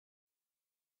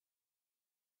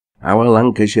Our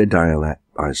Lancashire Dialect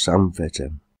by Sam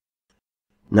Fitton.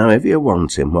 Now if you're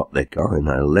wanting what they call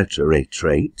a literary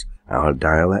treat, our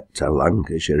dialect of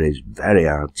Lancashire is very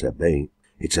hard to beat.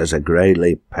 It has a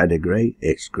Gradely pedigree,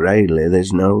 it's Gradely,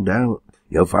 there's no doubt.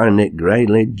 You'll find it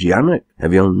Gradely Janet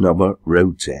if you'll never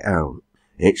root it out.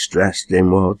 It's dressed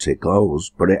in water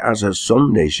clothes, but it has a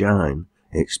Sunday shine.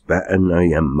 It's better nor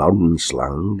your modern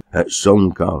slang, at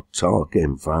some call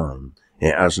talking fine.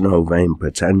 It has no vain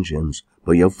pretensions,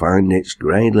 but you'll find it's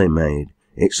Gradely made.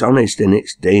 It's honest in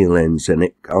its dealings, and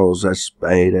it calls a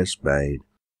spade a spade.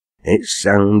 It's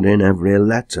sound in every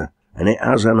letter, and it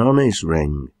has an honest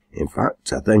ring. In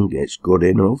fact, I think it's good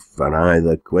enough for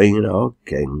either queen or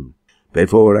king.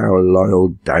 Before our loyal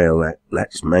dialect,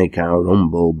 let's make our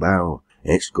humble bow.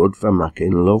 It's good for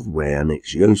making love with, and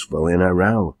it's useful in a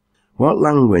row. What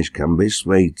language can be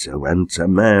sweeter when to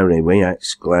Mary we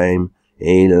exclaim,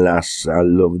 lass, I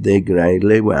love thee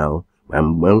Gradely well,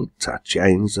 when wilt I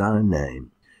change thy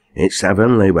name? It's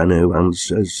heavenly when who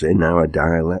answers in our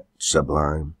dialect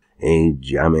sublime,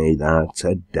 Jammy, thou'rt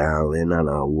a darling, and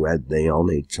I'll wed thee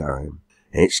ony time.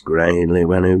 It's Gradely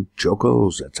when who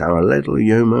chuckles at our little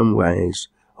human ways,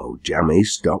 Oh, Jammy,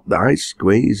 stop thy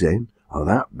squeezing, or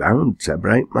that bound to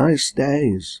break my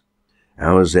stays.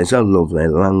 Ours is a lovely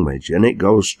language, and it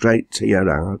goes straight to your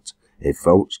heart. If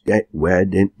folks get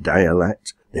wed in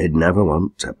dialect, they'd never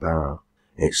want to part.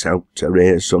 It's helped to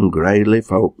rear some Gradely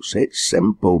folks, it's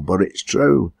simple but it's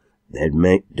true. They'd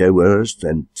make doers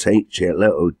and teach your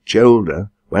little children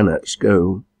when at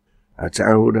school. At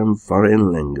old and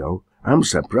foreign lingo, I'm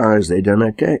surprised they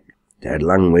done kick. Dead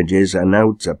languages are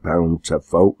now to pound to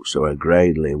folks who are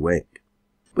Gradely wick.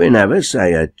 We never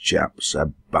say a chap's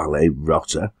a bally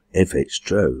rotter, if it's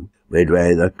true. We'd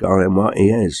rather call him what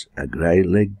he is, a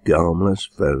Gradely gormless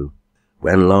foo.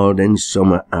 When lording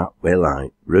summer at we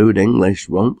like, rude English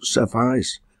won't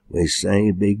suffice. We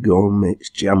say begum, it's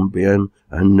champion,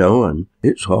 and knowin'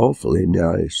 it's awfully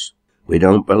nice. We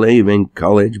don't believe in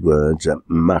college words that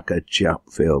mak a chap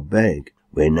feel big.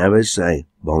 We never say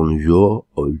bonjour,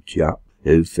 old chap,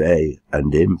 who fay,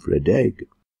 and infradig.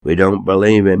 We don't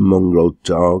believe in mongrel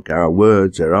talk, our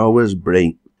words are always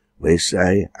brief. We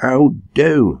say, how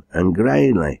do, and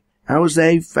Gradely, how's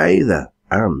they feyther,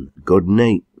 and good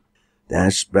neat. Their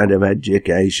spread of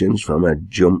education's from a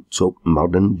jumped-up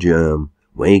modern germ.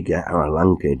 We get our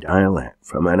Lanky dialect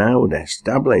from an old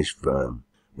established firm.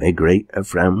 We greet a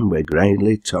friend with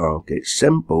Gradely talk, it's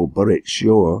simple but it's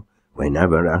sure. We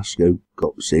never ask who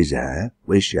cuts his hair,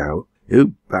 we shout,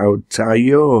 who bowed tie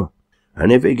your?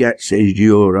 And if he gets his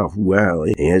Eawr off well,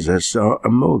 he is a sort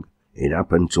of mug. He'd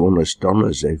happen to understand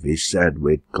us if he said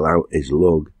we'd clout his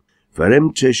lug. For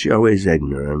him to show his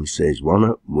ignorance is one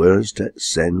of worst at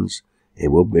sins. He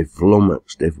would be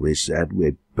flummoxed if we said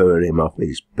we'd purr him off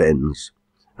his pins.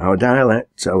 Our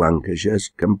dialect of Lancashire's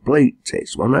complete,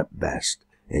 it's one at best.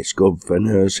 It's good for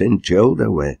nursing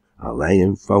children with, or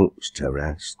laying folks to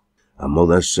rest. A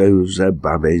mother soothes her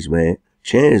babbies with,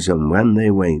 cheers 'em when they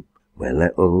weep, with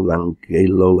little lanky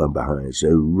lullabies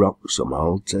who rocks 'em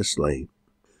all to sleep.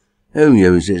 Who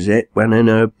uses it when in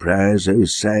her prayers who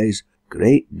says,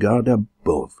 Great God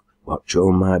above, watch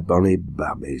all my bonny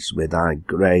babbies with thy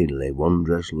Gradely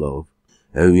wondrous love.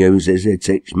 Who uses it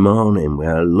each morning with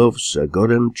her love so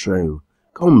good and true.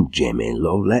 Come, Jimmy,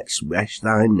 love, let's wash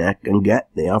thy neck and get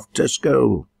thee off to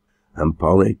school. And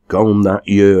Polly, comb that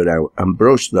Eawr out and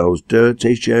brush those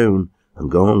dirty shoon,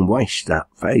 and go and wash that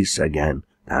face again,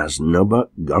 that's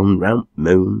nobbut gone round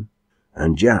moon.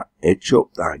 And Jack, itch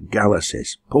up thy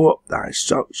galluses, pull up thy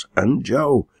socks, and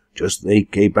Joe, just thee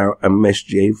keep out of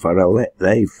mischief, for I'll let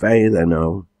they feyther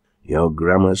know. Your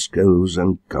grammar schools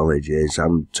and colleges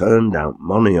han turned out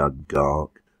mony a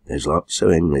gawk. There's lots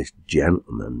of English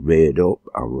gentlemen reared up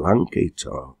on Lanky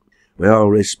talk. With all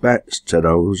respects to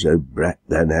those who break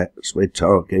their necks with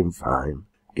talking fine,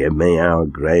 give me our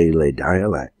Gradely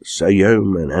dialect, so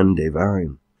human and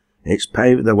divine. It's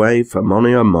paved the way for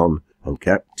mony a mon, and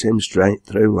kept him straight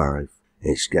through life.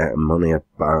 It's getting mony a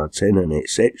parting, and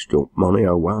it's hitched up mony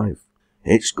a wife.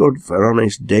 It's good for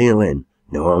honest dealing,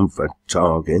 no one for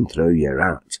talking through your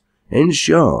hat. In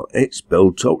short, it's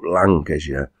built up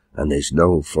Lancashire, and there's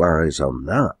no flies on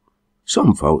that.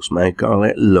 Some folks may call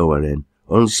it lowering,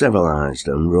 uncivilised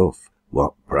and rough.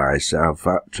 What price our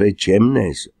factory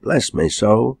chimneys? Bless me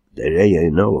soul, they're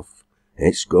enough.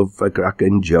 It's good for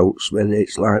cracking jokes with,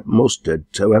 it's like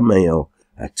mustard to a meal.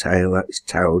 A tale that's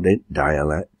told in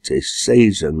dialect is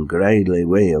seasoned Gradely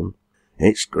wheel.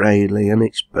 It's Gradely and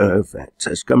it's perfect,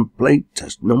 as complete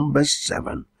as number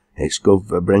 7. It's good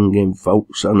for bringing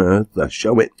folks on earth, or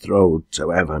show it throwed to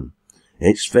heaven.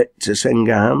 It's fit to sing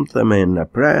a anthem in a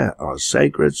prayer or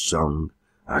sacred song.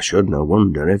 I should no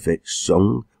wonder if it's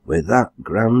sung with that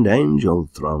grand angel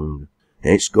throng.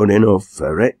 It's good enough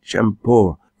for rich and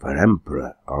poor, for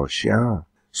emperor or shah.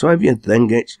 So if you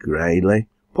think it's Gradely,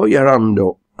 put your hand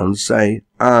up and say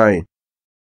aye.